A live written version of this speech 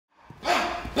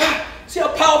See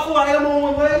how powerful I am on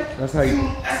one leg? That's how you.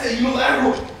 That's a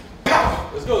unilateral. Power.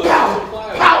 Let's go.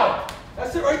 Power.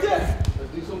 That's it right there.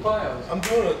 Let's do some piles. I'm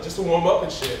doing it just to warm up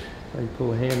and shit. How you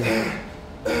pull a hand out.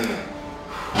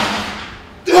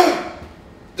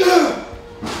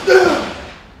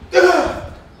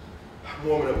 I'm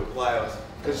warming up with plyos.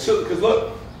 Cause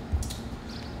look,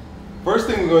 first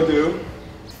thing we're gonna do,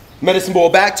 medicine ball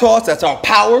back toss, that's our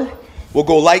power. We'll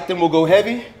go light, then we'll go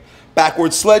heavy.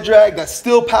 Backward sled drag, that's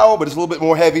still power, but it's a little bit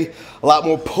more heavy. A lot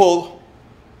more pull,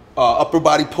 upper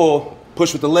body pull,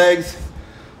 push with the legs.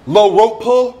 Low rope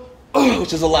pull,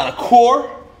 which is a lot of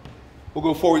core. We'll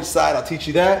go forward side, I'll teach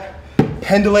you that.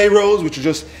 Pendulé rows, which are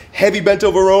just heavy bent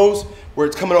over rows, where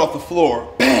it's coming off the floor.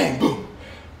 Bang, boom,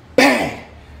 bang.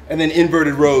 And then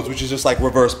inverted rows, which is just like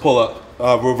reverse pull-up,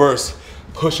 reverse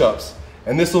push-ups.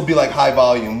 And this will be like high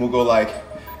volume. We'll go like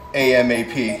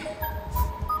AMAP,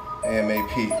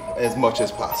 as much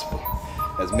as possible.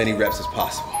 As many reps as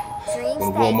possible.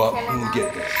 We'll warm up and we'll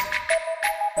get this.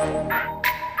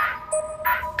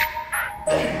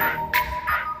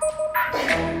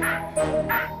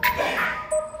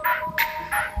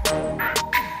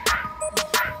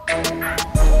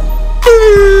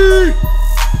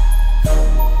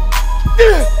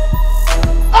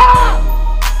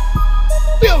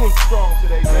 Feeling strong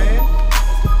today, man.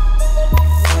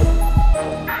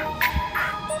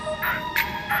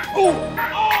 Oh,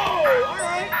 all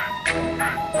right.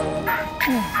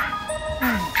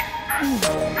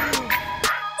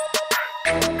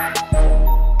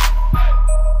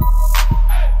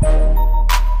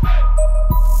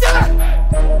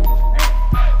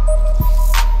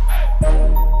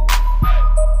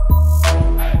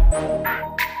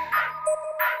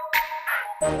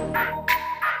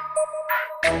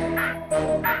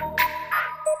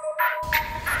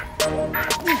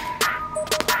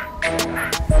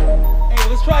 Hey,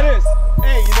 let's try this.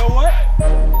 Hey, you know what?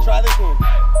 Try this one.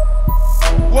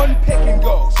 One pick and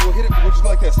go. So we'll hit it, we'll just go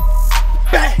like this.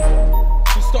 Bang!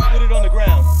 We'll start with it on the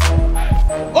ground.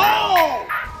 Oh! Ah!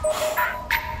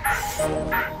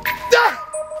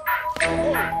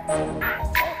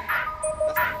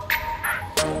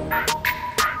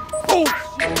 Oh,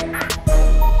 shit.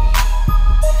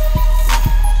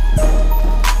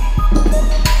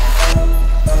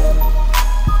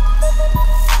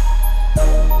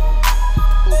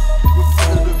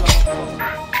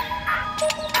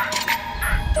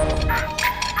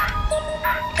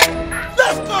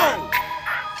 Let's go!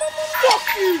 Fuck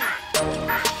you!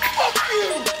 Fuck you!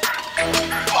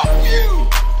 Fuck you!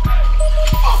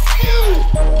 Fuck you!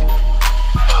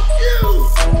 Fuck you!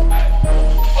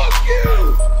 Fuck you!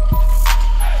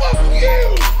 Fuck you!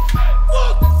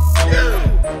 Fuck you!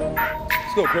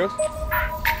 Let's go, Chris.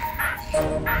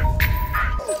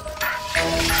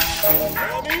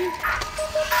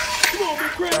 Come on,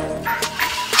 big Chris.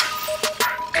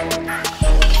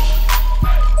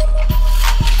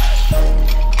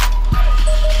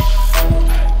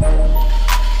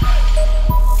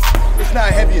 It's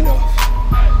not heavy enough.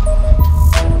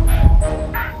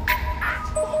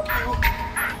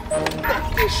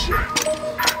 Fuck this shit.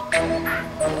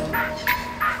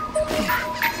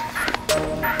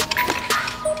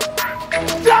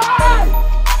 Die!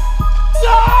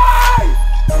 Die!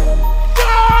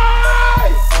 Die!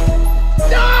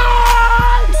 Die!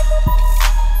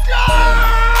 Die!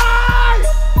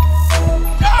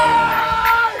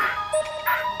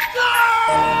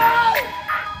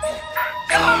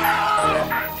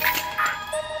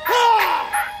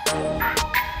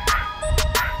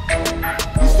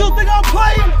 You still think I'm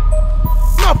playing?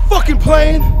 I'm not fucking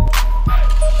playing.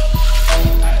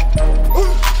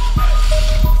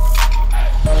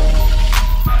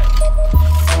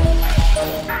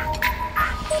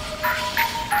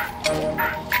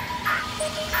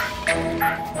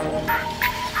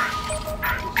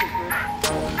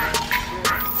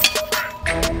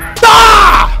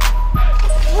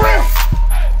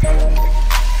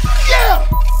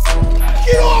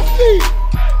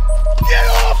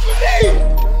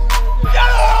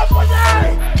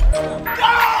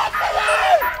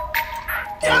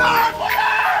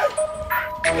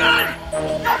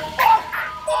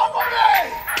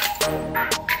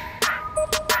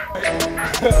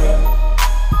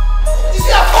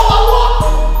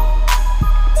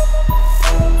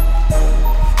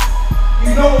 You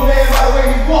know a man by the way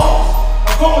he walks.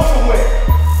 I'm going somewhere.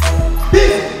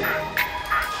 Busy.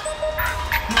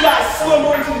 You guys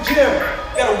slumber into the gym.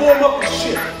 You gotta warm up and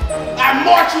shit. I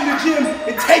march in the gym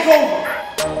and take over.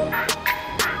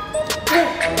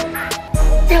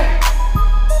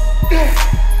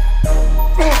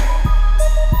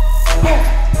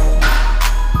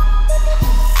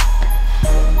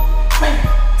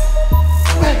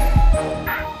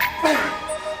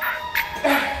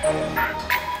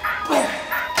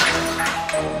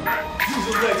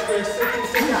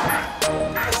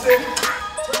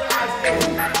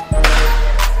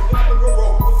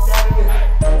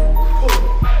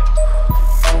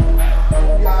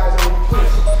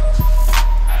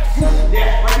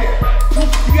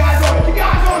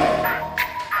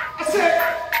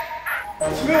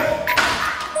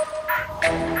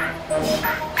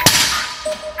 One.